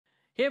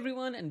Hey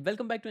everyone, and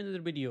welcome back to another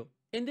video.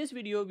 In this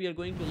video, we are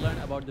going to learn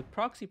about the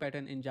proxy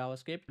pattern in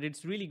JavaScript.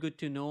 It's really good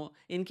to know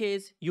in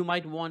case you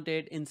might want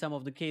it in some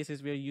of the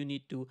cases where you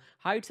need to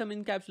hide some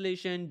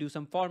encapsulation, do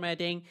some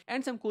formatting,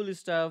 and some cool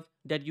stuff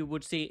that you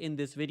would see in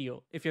this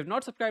video. If you have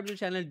not subscribed to the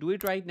channel, do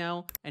it right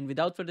now. And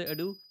without further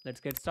ado, let's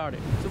get started.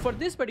 So for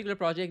this particular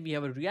project, we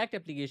have a React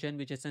application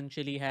which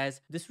essentially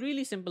has this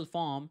really simple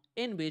form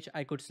in which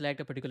I could select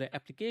a particular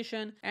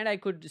application and I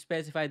could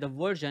specify the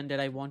version that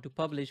I want to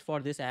publish for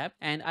this app.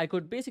 And I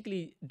could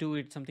basically do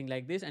it something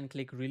like this and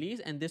click release,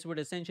 and this would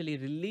essentially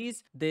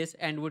release this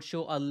and would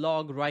show a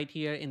log right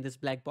here in this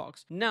black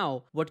box.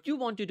 Now, what you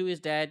want to do is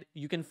that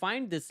you can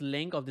find this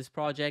link of this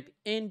project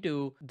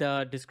into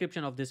the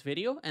description of this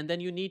video, and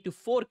then you need to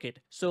fork it.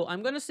 So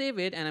I'm going to save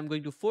it and I'm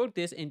going to fork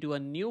this into a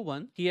new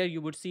one. Here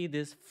you would see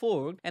this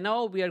forked, and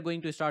now we are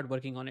going to start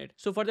working on it.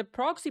 So for the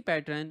proxy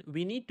pattern,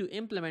 we need to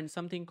implement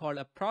something called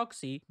a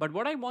proxy. But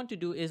what I want to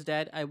do is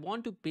that I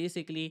want to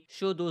basically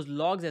show those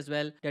logs as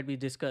well that we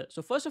discussed.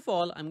 So first of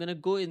all, I'm going to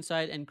go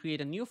inside and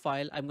create a new file.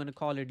 I'm going to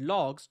call it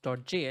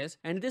logs.js,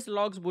 and this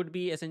logs would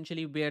be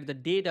essentially where the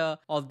data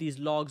of these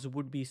logs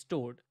would be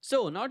stored.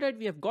 So now that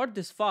we have got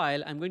this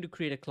file, I'm going to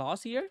create a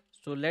class here.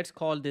 So let's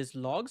call this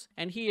logs,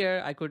 and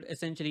here I could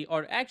essentially,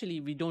 or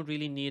actually we don't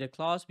really need a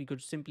class. We could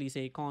simply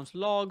say const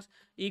logs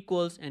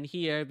equals, and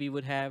here we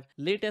would have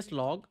latest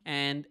log,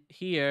 and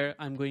here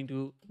I'm going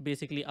to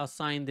basically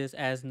assign this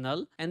as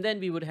null, and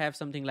then we would have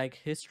something like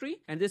history,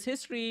 and this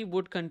history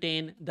would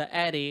contain the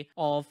array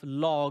of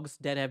logs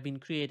that have been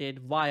created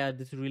via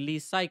this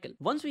release cycle.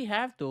 Once we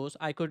have those,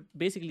 I could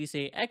basically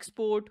say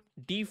export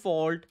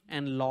default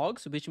and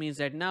logs, which means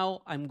that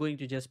now I'm going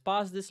to just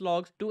pass this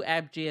logs to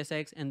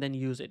app.jsx and then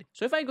use it.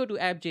 So if I go to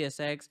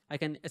app.jsx, I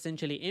can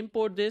essentially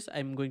import this.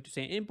 I'm going to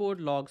say import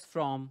logs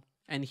from,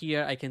 and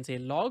here I can say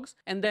logs,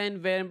 and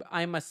then where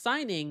I'm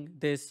assigning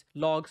this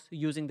logs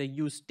using the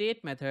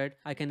useState method,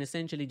 I can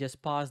essentially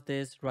just pass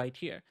this right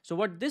here. So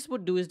what this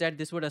would do is that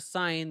this would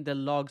assign the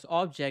logs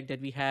object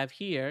that we have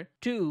here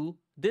to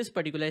this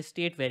particular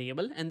state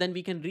variable, and then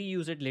we can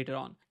reuse it later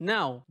on.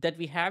 Now that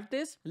we have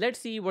this, let's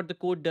see what the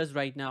code does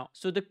right now.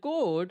 So the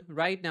code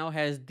right now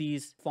has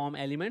these form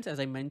elements as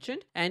I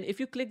mentioned, and if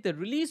you click the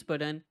release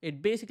button,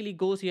 it basically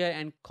goes here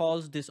and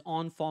calls this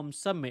onForm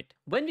submit.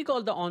 When we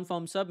call the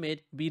onForm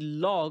submit, we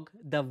log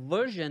the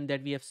version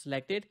that we have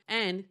selected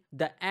and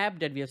the app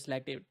that we have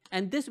selected,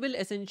 and this will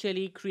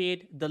essentially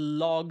create the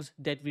logs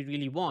that we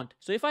really want.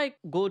 So if I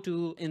go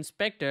to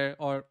inspector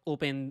or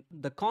open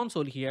the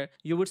console here,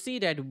 you would see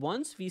that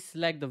once we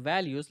select the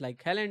values like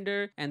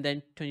calendar and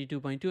then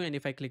 22.2, and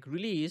if I click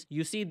release,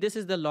 you see this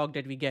is the log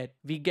that we get.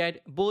 We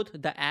get both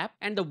the app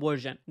and the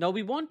version. Now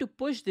we want to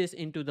push this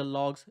into the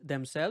logs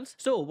themselves.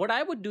 So what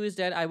I would do is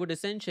that I would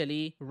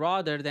essentially,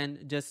 rather than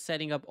just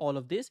setting up all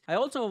of this, I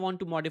also want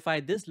to modify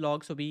this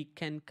log so we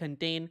can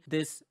contain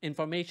this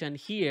information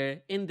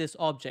here in this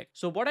object.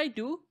 So what I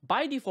do,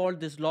 by default,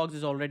 this logs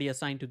is already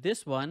assigned to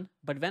this one,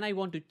 but when I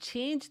want to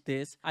change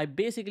this, I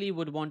basically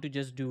would want to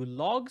just do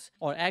logs,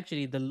 or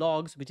actually the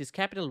logs, which is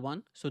capital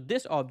one. So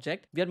this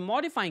object, we are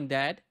modifying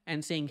that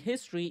and saying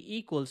history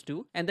equals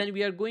to, and then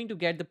we are going to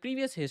get the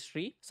previous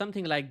history,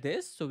 something like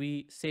this. So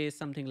we say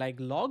something like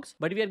logs,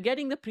 but we are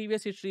getting the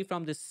previous history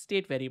from this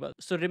state variable.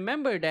 So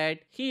remember that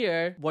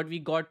here, what we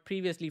got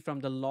previously from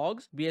the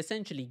logs, we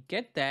essentially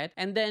get that,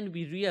 and then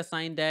we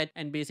reassign that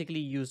and basically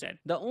use it.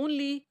 The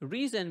only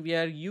reason we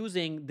are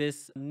using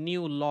this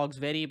new logs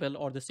variable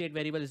or the state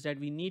variable is that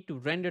we need to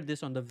render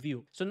this on the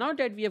view. So now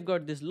that we have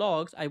got this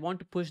logs, I want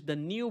to push the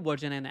new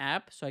version and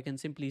app. So I can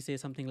simply say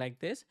something like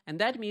this, and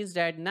that means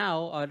that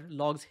now our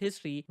logs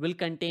history will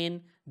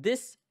contain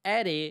this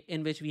array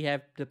in which we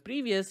have the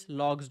previous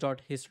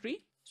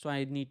logs.history. So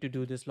I need to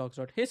do this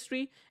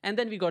logs.history, and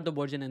then we got the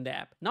version in the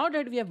app. Now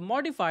that we have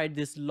modified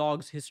this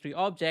logs history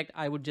object,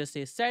 I would just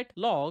say set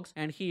logs,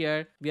 and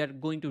here we are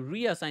going to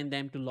reassign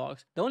them to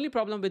logs. The only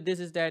problem with this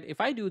is that if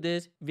I do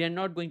this, we are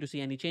not going to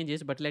see any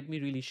changes, but let me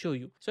really show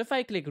you. So if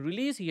I click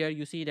release here,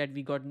 you see that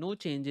we got no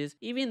changes,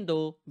 even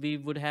though we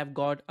would have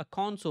got a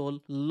console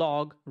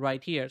log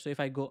right here. So if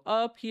I go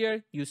up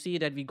here, you see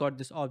that we got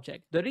this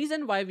object. The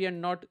reason why we are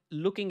not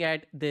looking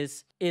at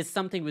this is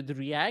something with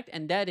React,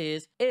 and that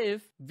is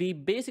if we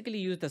basically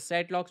use the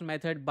setLogs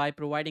method by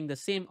providing the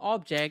same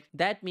object,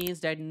 that means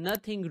that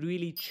nothing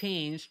really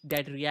changed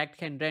that React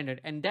can render,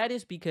 and that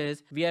is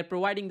because we are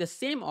providing the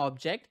same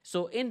object.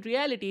 So in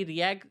reality,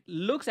 React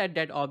looks at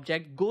that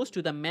object, goes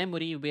to the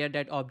memory where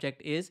that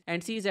object is,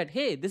 and sees that,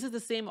 hey, this is the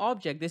same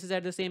object, this is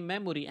at the same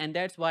memory, and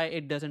that's why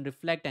it doesn't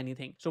reflect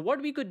anything. So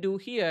what we could do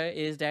here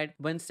is that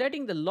when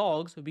setting the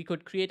logs, we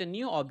could create a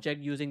new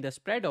object using the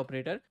spread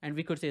operator, and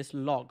we could say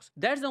logs.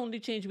 That's the only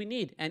change we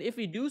need, and if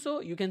we do so,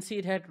 you can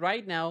see that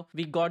right now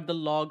we we've got the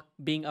log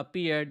being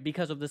appeared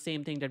because of the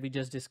same thing that we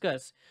just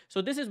discussed.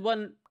 So this is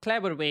one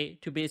clever way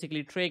to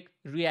basically trick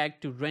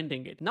React to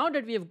rendering it. Now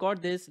that we have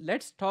got this,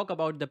 let's talk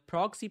about the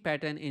proxy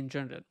pattern in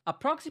general. A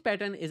proxy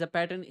pattern is a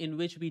pattern in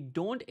which we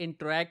don't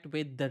interact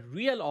with the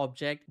real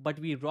object, but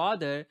we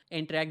rather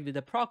interact with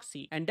the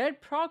proxy. And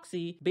that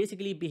proxy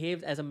basically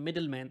behaves as a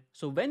middleman.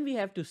 So when we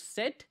have to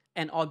set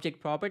an object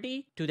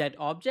property to that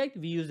object,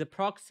 we use the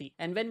proxy.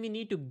 And when we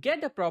need to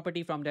get a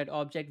property from that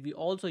object, we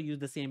also use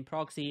the same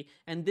proxy.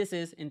 And this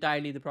is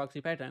entirely the proxy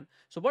pattern.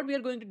 So what we are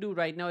going to do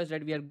right now is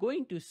that we are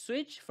going to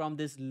switch from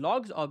this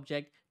logs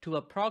object to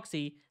a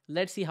proxy.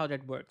 Let's see how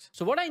that works.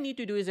 So what I need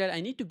to do is that I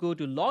need to go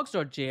to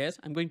logs.js.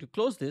 I'm going to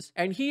close this,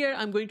 and here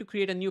I'm going to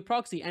create a new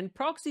proxy. And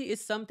proxy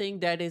is something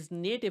that is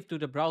native to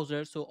the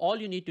browser. So all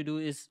you need to do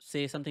is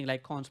say something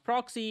like const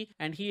proxy,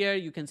 and here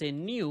you can say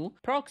new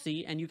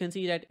proxy, and you can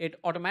see that it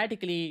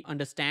automatically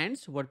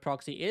understands what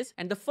proxy is.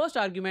 And the first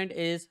argument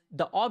is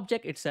the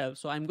object itself.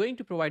 So I'm going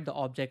to provide the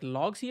object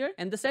logs here.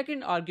 And the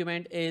second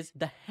argument is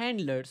the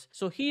handlers.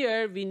 So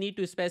here we need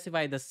to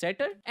specify the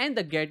setter and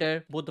the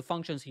getter, both the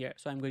functions here.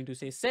 So I'm going to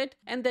say set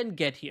and then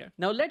get here.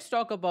 Now let's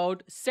talk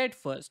about set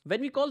first.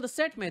 When we call the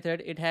set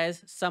method, it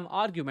has some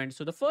arguments.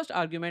 So the first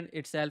argument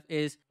itself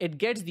is it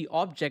gets the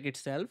object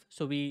itself.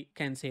 So we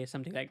can say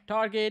something like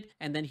target,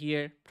 and then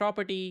here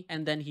property,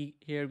 and then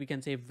here we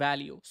can say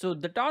value. So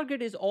the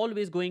target is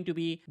always going to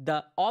be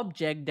the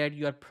object that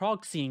you are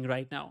proxying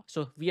right now.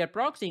 So we are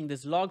proxying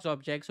this logs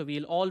object, so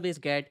we'll always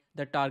get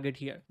the target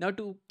here. Now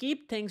to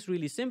keep things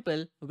really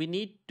simple, we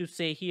need to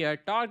say here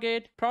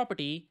target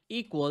property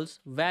equals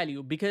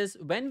value, because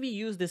when we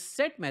use this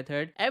set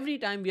method, every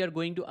time we are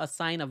going to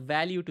assign a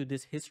value to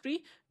this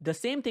history, the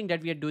same thing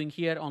that we are doing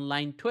here on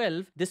line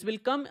 12, this will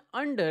come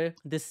under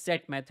this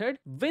set method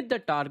with the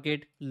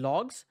target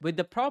logs, with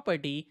the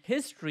property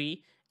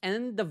history,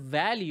 and the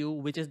value,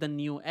 which is the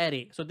new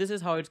array. So this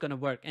is how it's going to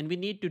work, and we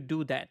need to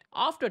do that.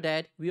 After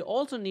that, we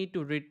also need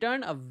to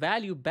return a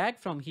value back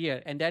from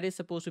here, and that is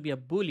supposed to be a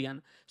boolean.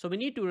 So we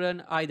need to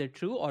run either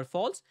true or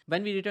false.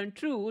 When we return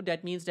true,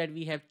 that means that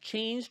we have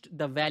changed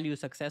the value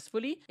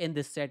successfully in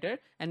this setter,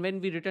 and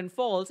when we return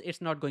false,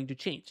 it's not going to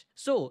change.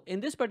 So in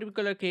this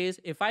particular case,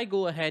 if I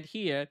go ahead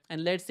here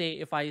and let's say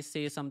if I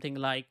say something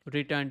like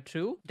return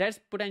true, that's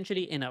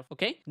potentially enough.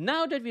 Okay,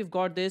 now that we've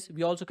got this,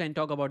 we also can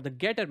talk about the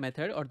getter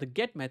method or the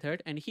get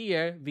method, and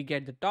here we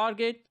get the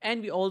target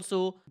and we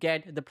also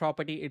get the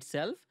property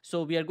itself.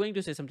 So we are going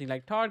to say something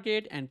like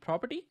target and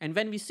property, and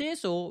when we say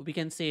so, we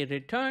can say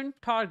return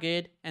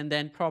target and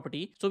then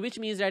property. So which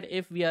means that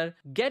if we are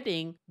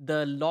getting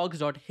the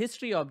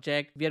logs.history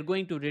object, we are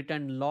going to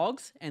return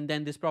logs, and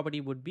then this property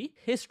would be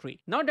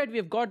history. Now that we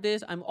have got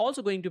this, I'm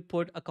also going to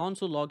put a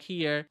console log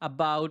here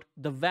about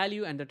the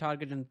value and the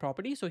target and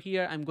property. So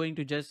here I'm going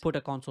to just put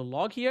a console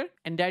log here,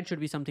 and that should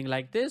be something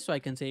like this. So I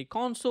can say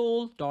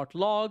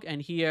console.log,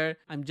 and here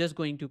I'm just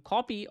going to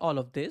copy all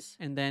of this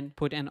and then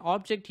put an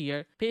object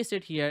here, paste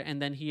it here,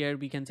 and then here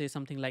we can say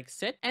something like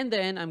set, and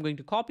then I'm going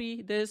to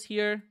copy this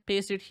here,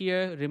 paste it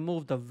here,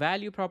 remove the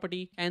value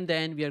property, and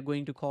then we are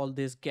going to call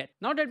this get.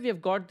 Now that we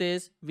have got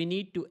this, we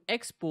need to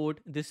export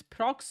this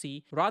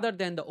proxy rather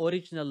than the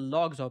original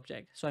logs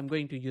object. So I'm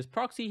going to use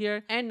proxy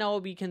here, and now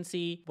we can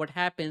see what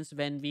happens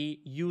when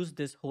we use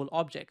this whole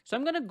object. So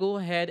I'm going to go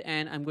ahead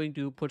and I'm going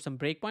to put some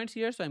breakpoints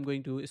here. So I'm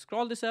going to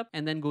scroll this up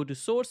and then go to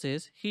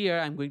sources. Here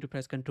I'm going to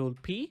press Control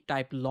P,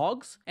 type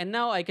logs, and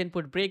now I can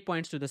put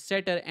breakpoints to the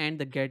setter and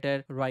the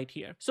getter right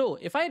here. So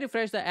if I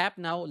refresh the app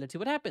now, let's see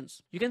what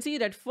happens. You can see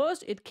that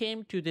first it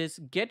came to this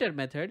getter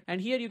method, and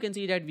here you can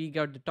see that we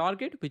got the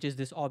target, which is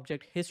this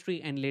object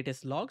history and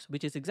latest logs,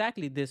 which is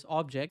exactly this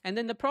object, and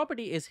then the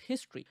property is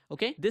history.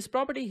 Okay, this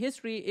property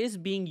history is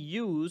being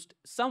used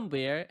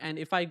somewhere, and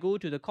if I go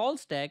to the call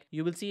stack,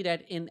 you will see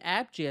that in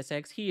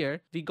app.jsx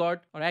here we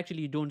got, or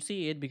actually you don't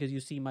see it because you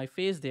see my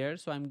face there.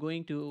 So I'm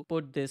going to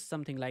put this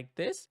something like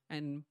this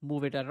and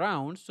move it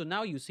around. So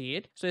now you see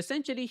it. So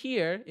essentially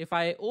here, if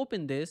I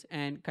open this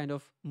and kind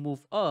of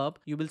move up,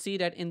 you will see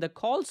that in the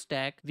call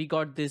stack, we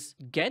got this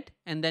get,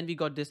 and then we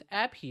got this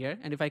app here.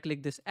 And if I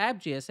click this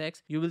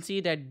app.jsx, you will see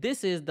that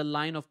this is the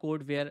line of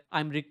code where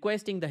I'm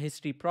requesting the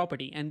history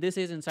property. And this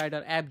is inside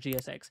our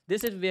app.jsx.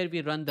 This is where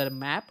we run the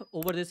map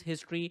over this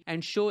history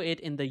and show it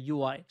in the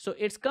UI. So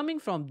it's coming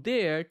from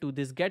there to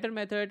this getter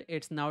method.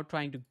 It's now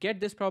trying to get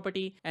this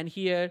property. And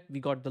here we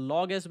got the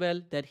log as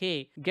well, that,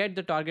 hey, get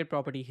the target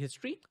property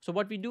history. So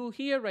what we do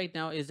here right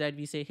now is that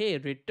we say, hey,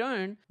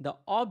 return the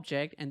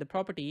object, and the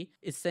property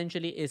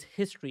essentially is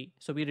history.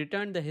 So we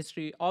return the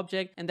history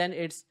object, and then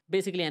it's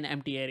basically an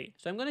empty array.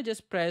 So I'm going to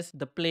just press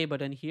the play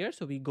button here.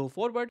 So we go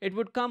forward. It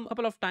would come a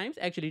couple of times,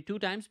 actually 2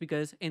 times,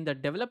 because in the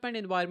development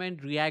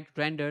environment, React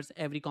renders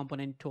every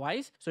component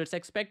twice. So it's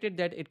expected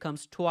that it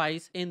comes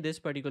twice in this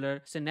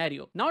particular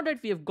scenario. Now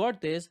that we have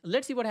got this,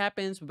 let's see what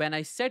happens when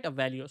I set a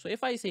value. So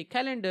if I say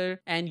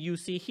calendar, and you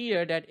see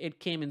here that it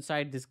came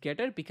inside this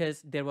getter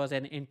because there there was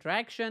an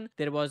interaction,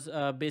 there was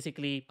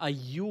basically a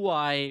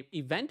UI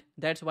event.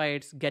 That's why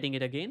it's getting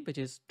it again, which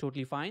is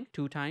totally fine,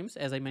 2 times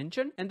as I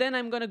mentioned. And then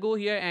I'm gonna go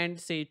here and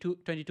say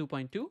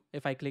 22.2.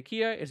 If I click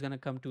here, it's gonna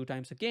come 2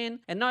 times again.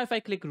 And now if I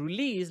click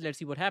release, let's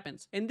see what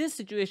happens. In this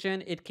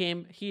situation, it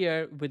came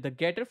here with the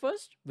getter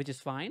first, which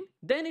is fine.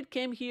 Then it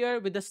came here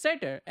with the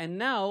setter. And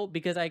now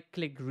because I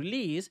clicked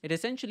release, it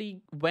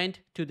essentially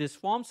went to this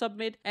form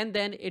submit, and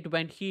then it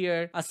went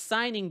here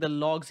assigning the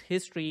logs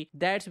history.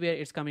 That's where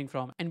it's coming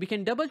from. And we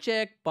can double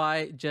check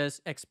by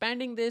just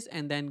expanding this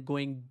and then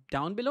going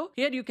down below.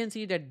 Here you can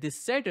see that this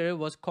setter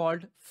was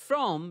called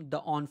from the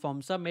on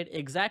form submit,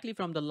 exactly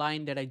from the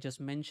line that I just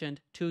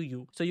mentioned to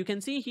you. So you can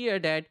see here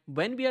that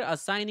when we are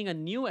assigning a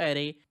new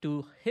array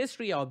to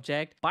history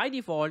object, by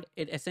default,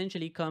 it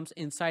essentially comes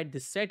inside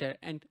this setter.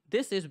 And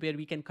this is where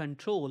we can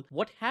control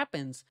what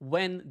happens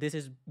when this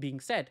is being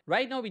set.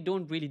 Right now, we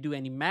don't really do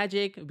any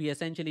magic. We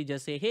essentially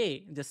just say,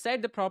 hey, just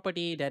set the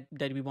property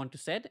that we want to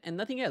set and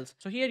nothing else.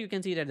 So here you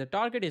can see that the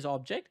target is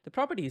object, the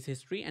property is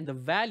history, and the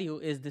value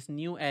is this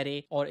new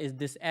array, or is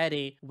this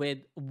array with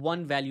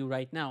 1 value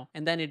right now.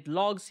 And then it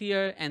logs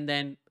here, and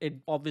then it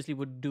obviously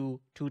would do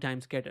 2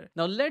 times getter.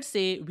 Now let's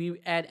say we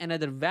add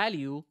another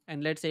value,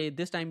 and let's say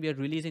this time we are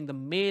releasing the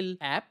mail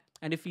app.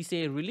 And if we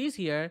say release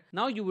here,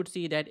 now you would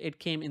see that it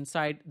came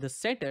inside the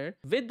setter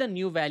with the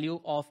new value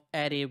of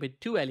array with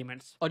 2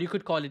 elements, or you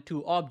could call it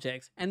 2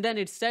 objects. And then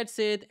it sets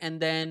it.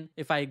 And then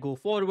if I go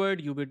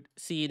forward, you would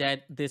see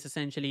that this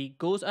essentially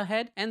goes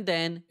ahead, and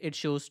then it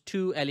shows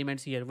 2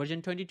 elements here,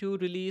 version 22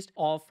 released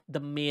of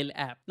the mail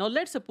app. Now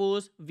let's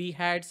suppose we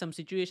had some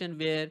situation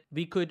where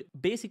we could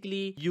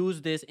basically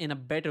use this in a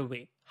better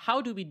way.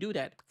 How do we do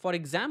that? For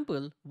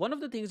example, one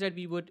of the things that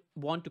we would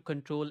want to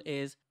control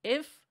is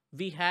if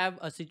we have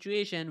a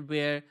situation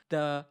where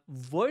the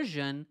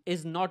version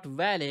is not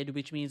valid,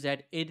 which means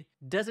that it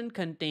doesn't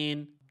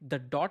contain the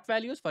dot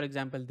values. For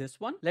example, this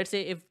one, let's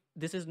say if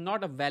this is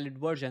not a valid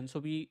version, so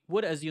we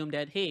would assume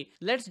that, hey,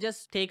 let's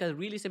just take a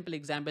really simple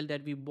example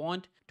that we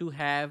want to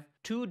have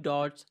 2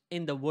 dots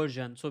in the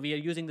version. So we are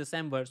using the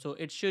semver, so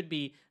it should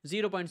be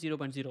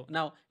 0.0.0.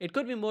 Now it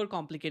could be more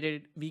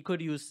complicated. We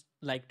could use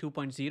like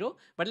 2.0,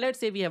 but let's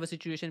say we have a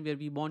situation where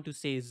we want to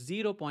say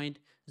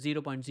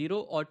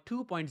 0.0.0 or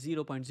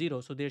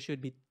 2.0.0. So there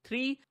should be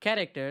 3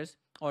 characters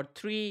or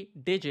 3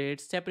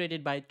 digits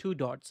separated by 2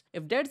 dots.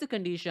 If that's the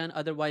condition,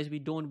 otherwise we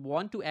don't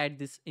want to add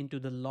this into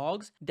the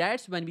logs,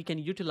 that's when we can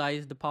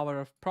utilize the power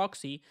of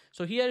proxy.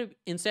 So here,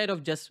 instead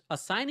of just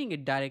assigning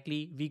it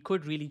directly, we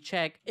could really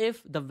check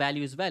if the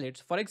value is valid.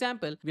 So for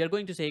example, we are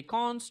going to say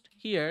const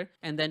here,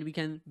 and then we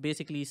can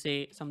basically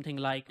say something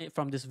like,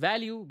 from this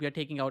value, we are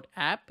taking out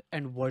app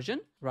and version,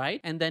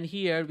 right? And then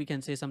here we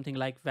can say something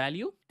like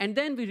value. And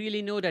then we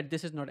really know that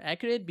this is not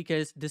accurate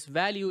because this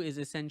value is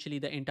essentially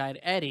the entire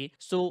array.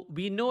 So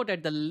we know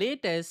that the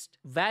latest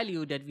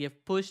value that we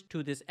have pushed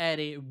to this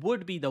array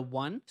would be the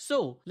 1.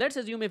 So let's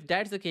assume if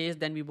that's the case,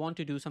 then we want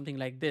to do something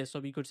like this. So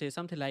we could say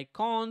something like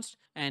const,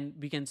 and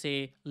we can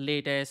say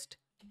latest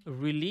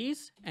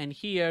release, and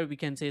here we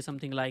can say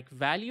something like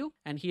value,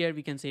 and here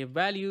we can say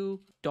value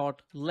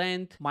dot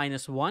length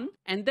 -1,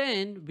 and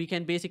then we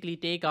can basically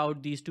take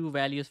out these 2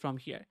 values from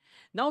here.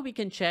 Now we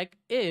can check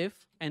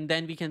if, and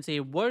then we can say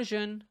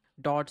version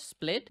dot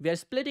split. We are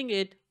splitting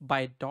it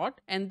by dot,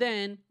 and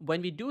then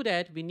when we do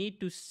that, we need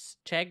to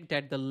check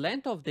that the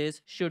length of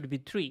this should be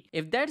 3.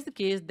 If that's the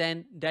case,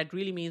 then that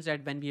really means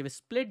that when we have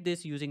split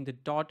this using the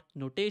dot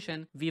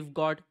notation, we've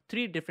got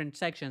 3 different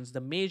sections: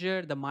 the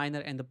major, the minor,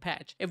 and the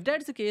patch. If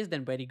that's the case,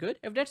 then very good.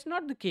 If that's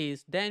not the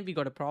case, then we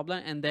got a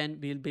problem, and then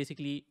we'll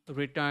basically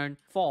return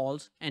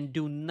false and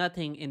do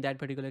nothing in that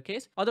particular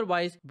case.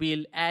 Otherwise,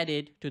 we'll add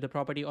it to the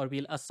property, or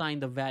we'll assign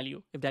the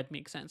value, if that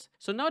makes sense.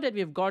 So now that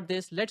we've got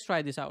this, let's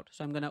try this out.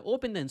 So I'm going to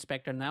open the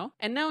inspector now,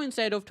 and now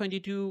instead of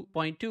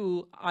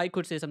 22.2, I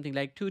could say something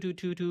like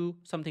 2222,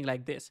 something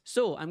like this.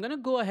 So I'm going to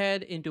go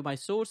ahead into my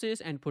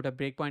sources and put a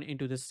breakpoint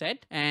into the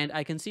set, and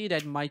I can see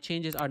that my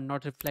changes are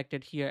not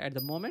reflected here at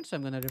the moment. So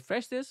I'm going to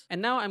refresh this,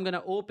 and now I'm going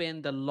to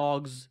open the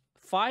logs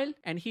file,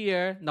 and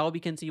here now we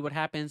can see what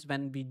happens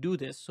when we do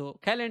this. So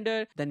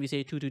calendar, then we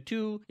say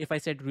 222. If I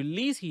said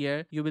release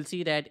here, you will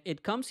see that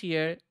it comes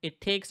here,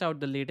 it takes out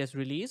the latest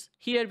release.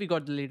 Here we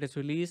got the latest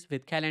release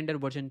with calendar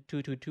version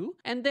 222,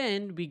 and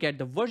then we get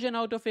the version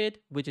out of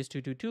it, which is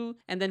 222,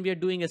 and then we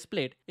are doing a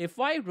split. If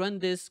I run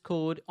this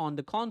code on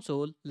the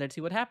console, let's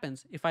see what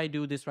happens. If I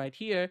do this right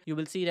here, you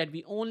will see that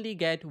we only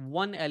get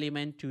 1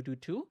 element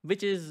 222,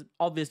 which is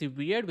obviously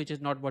weird, which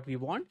is not what we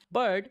want.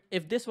 But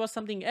if this was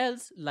something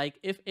else, like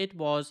if it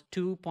was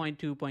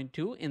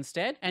 2.2.2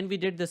 instead, and we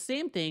did the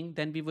same thing,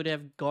 then we would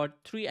have got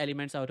 3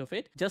 elements out of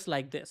it, just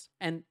like this.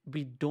 And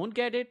we don't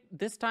get it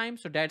this time,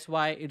 so that's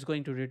why it's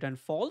going to return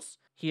false.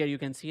 Here you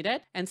can see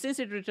that. And since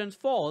it returns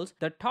false,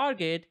 the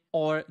target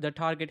or the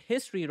target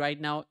history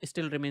right now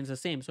still remains the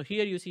same. So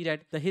here you see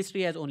that the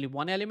history has only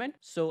one element.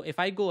 So if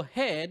I go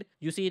ahead,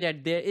 you see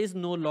that there is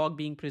no log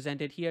being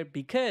presented here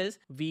because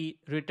we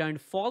returned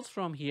false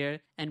from here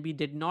and we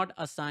did not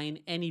assign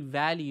any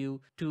value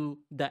to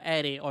the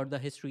array or the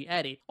history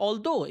array.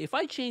 Although if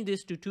I change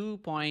this to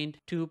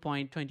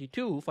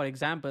 2.2.22, for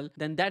example,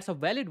 then that's a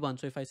valid one.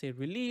 So if I say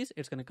release,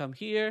 it's going to come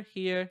here,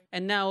 here,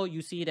 and now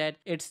you see that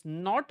it's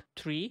not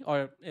 3,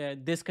 or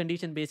this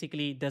condition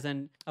basically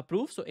doesn't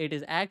approve. So it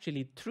is actually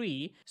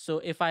 3. So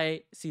if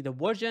I see the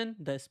version,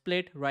 the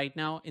split right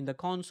now in the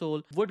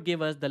console would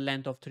give us the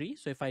length of 3.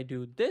 So if I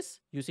do this,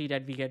 you see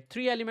that we get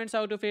 3 elements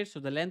out of it. So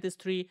the length is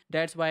 3.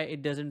 That's why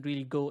it doesn't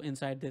really go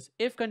inside this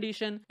if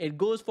condition. It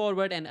goes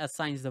forward and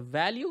assigns the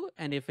value.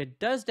 And if it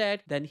does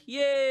that, then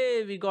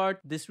yay, we got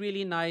this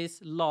really nice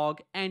log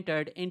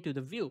entered into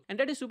the view. And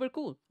that is super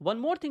cool. One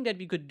more thing that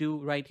we could do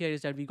right here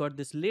is that we got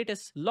this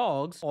latest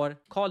logs, or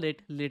call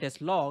it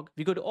latest log.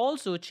 We could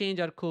also change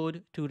our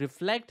code to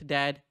reflect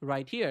that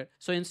right here.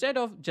 So instead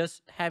of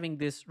just having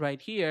this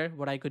right here,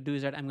 what I could do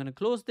is that I'm going to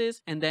close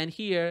this, and then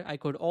here I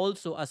could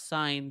also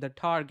assign the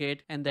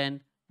target, and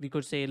then we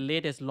could say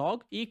latest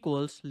log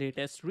equals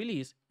latest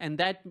release. And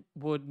that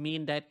would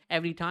mean that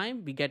every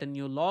time we get a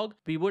new log,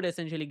 we would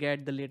essentially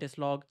get the latest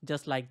log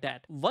just like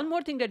that. One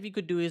more thing that we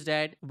could do is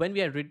that when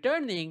we are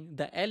returning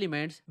the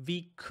elements,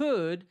 we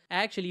could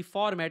actually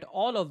format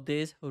all of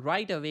this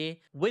right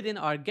away within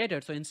our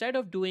getter. So instead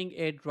of doing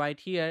it right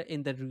here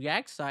in the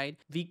React side,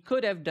 we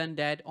could have done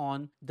that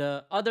on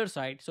the other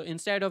side. So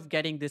instead of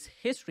getting this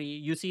history,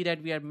 you see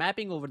that we are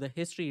mapping over the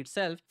history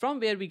itself from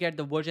where we get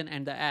the version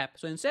and the app.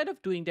 So instead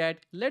of doing that,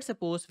 let's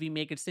suppose we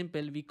make it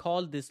simple. We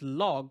call this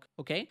log,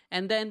 okay?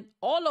 And then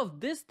all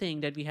of this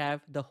thing that we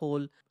have, the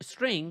whole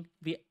string,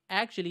 we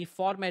actually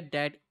format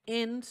that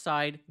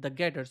inside the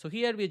getter. So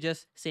here we're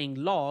just saying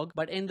log,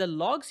 but in the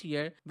logs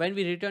here, when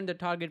we return the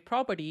target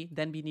property,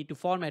 then we need to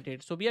format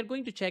it. So we are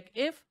going to check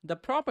if the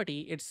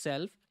property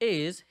itself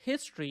is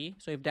history.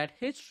 So if that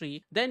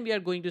history, then we are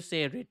going to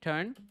say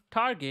return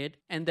target,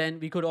 and then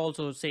we could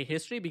also say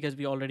history because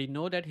we already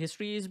know that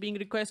history is being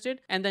requested.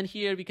 And then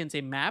here we can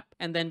say map,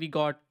 and then we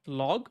got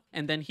log,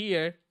 and then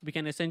here we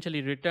can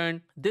essentially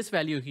return this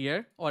value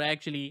here, or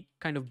actually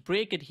kind of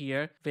break it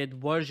here with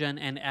version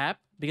and app,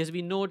 because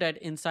we know that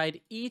inside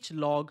each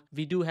log,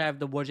 we do have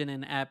the version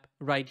and app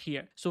right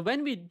here. So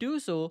when we do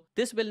so,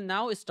 this will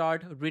now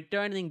start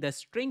returning the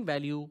string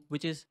value,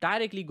 which is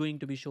directly going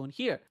to be shown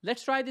here.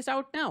 Let's try this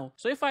out now.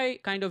 So if I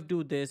kind of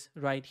do this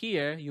right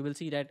here, you will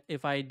see that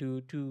if I do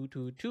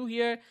 222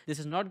 here, this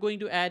is not going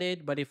to add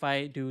it. But if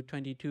I do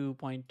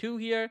 22.2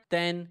 here,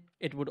 then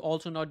it would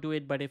also not do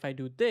it. But if I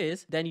do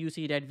this, then you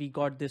see that we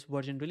got this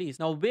version release.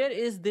 Now, where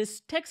is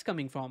this text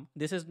coming from?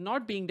 This is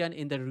not being done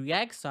in the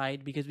React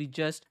side because we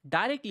just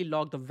directly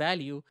log the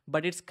value,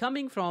 but it's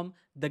coming from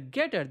the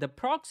getter, the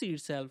proxy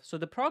itself. So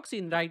the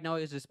proxy right now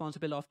is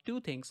responsible of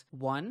two things.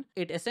 One,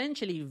 it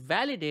essentially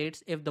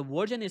validates if the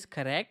version is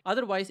correct.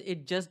 Otherwise,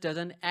 it just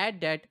doesn't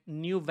add that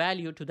new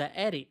value to the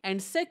array. And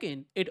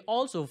second, it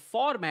also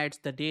formats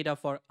the data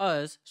for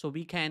us so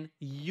we can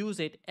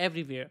use it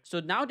everywhere. So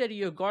now that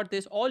you got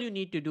this, all you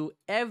need to do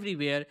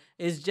everywhere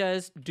is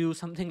just do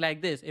something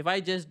like this. If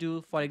I just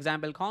do, for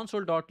example,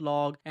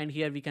 console.log, and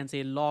here we can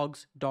say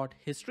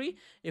logs.history.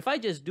 If I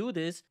just do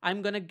this,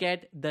 I'm gonna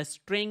get the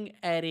string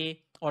array,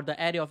 or the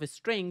array of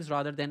strings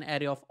rather than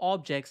array of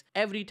objects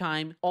every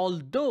time,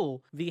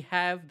 although we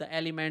have the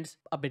elements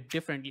a bit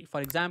differently.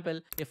 For example,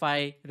 if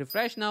I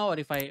refresh now, or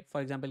if I,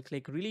 for example,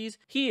 click release,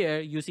 here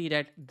you see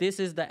that this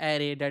is the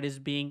array that is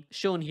being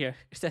shown here.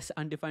 It says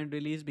undefined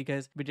release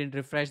because we didn't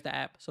refresh the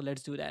app. So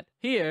let's do that.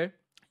 Here,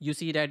 you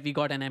see that we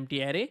got an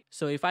empty array.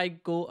 So if I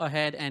go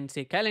ahead and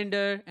say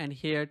calendar, and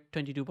here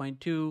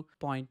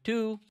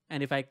 22.2.2,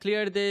 and if I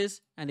clear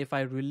this, and if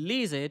I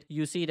release it,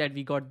 you see that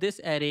we got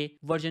this array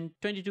version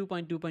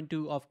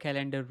 22.2.2 of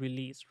calendar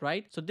release,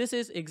 right? So this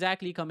is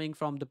exactly coming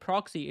from the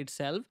proxy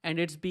itself, and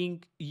it's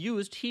being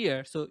used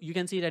here. So you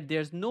can see that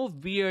there's no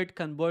weird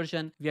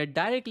conversion. We are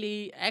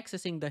directly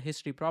accessing the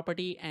history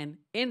property, and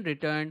in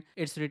return,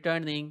 it's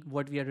returning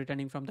what we are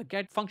returning from the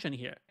get function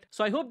here.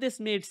 So I hope this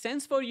made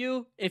sense for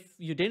you. If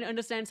you didn't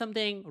understand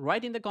something,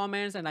 write in the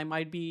comments and I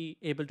might be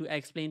able to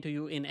explain to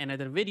you in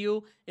another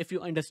video. If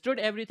you understood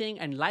everything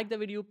and liked the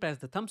video, press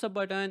the thumbs up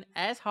button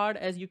as hard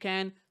as you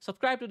can.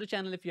 Subscribe to the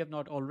channel if you have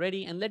not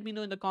already, and let me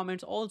know in the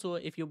comments also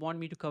if you want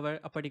me to cover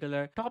a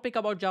particular topic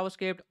about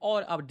JavaScript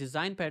or a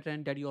design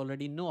pattern that you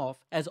already know of.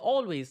 As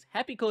always,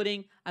 happy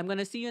coding. I'm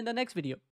gonna see you in the next video.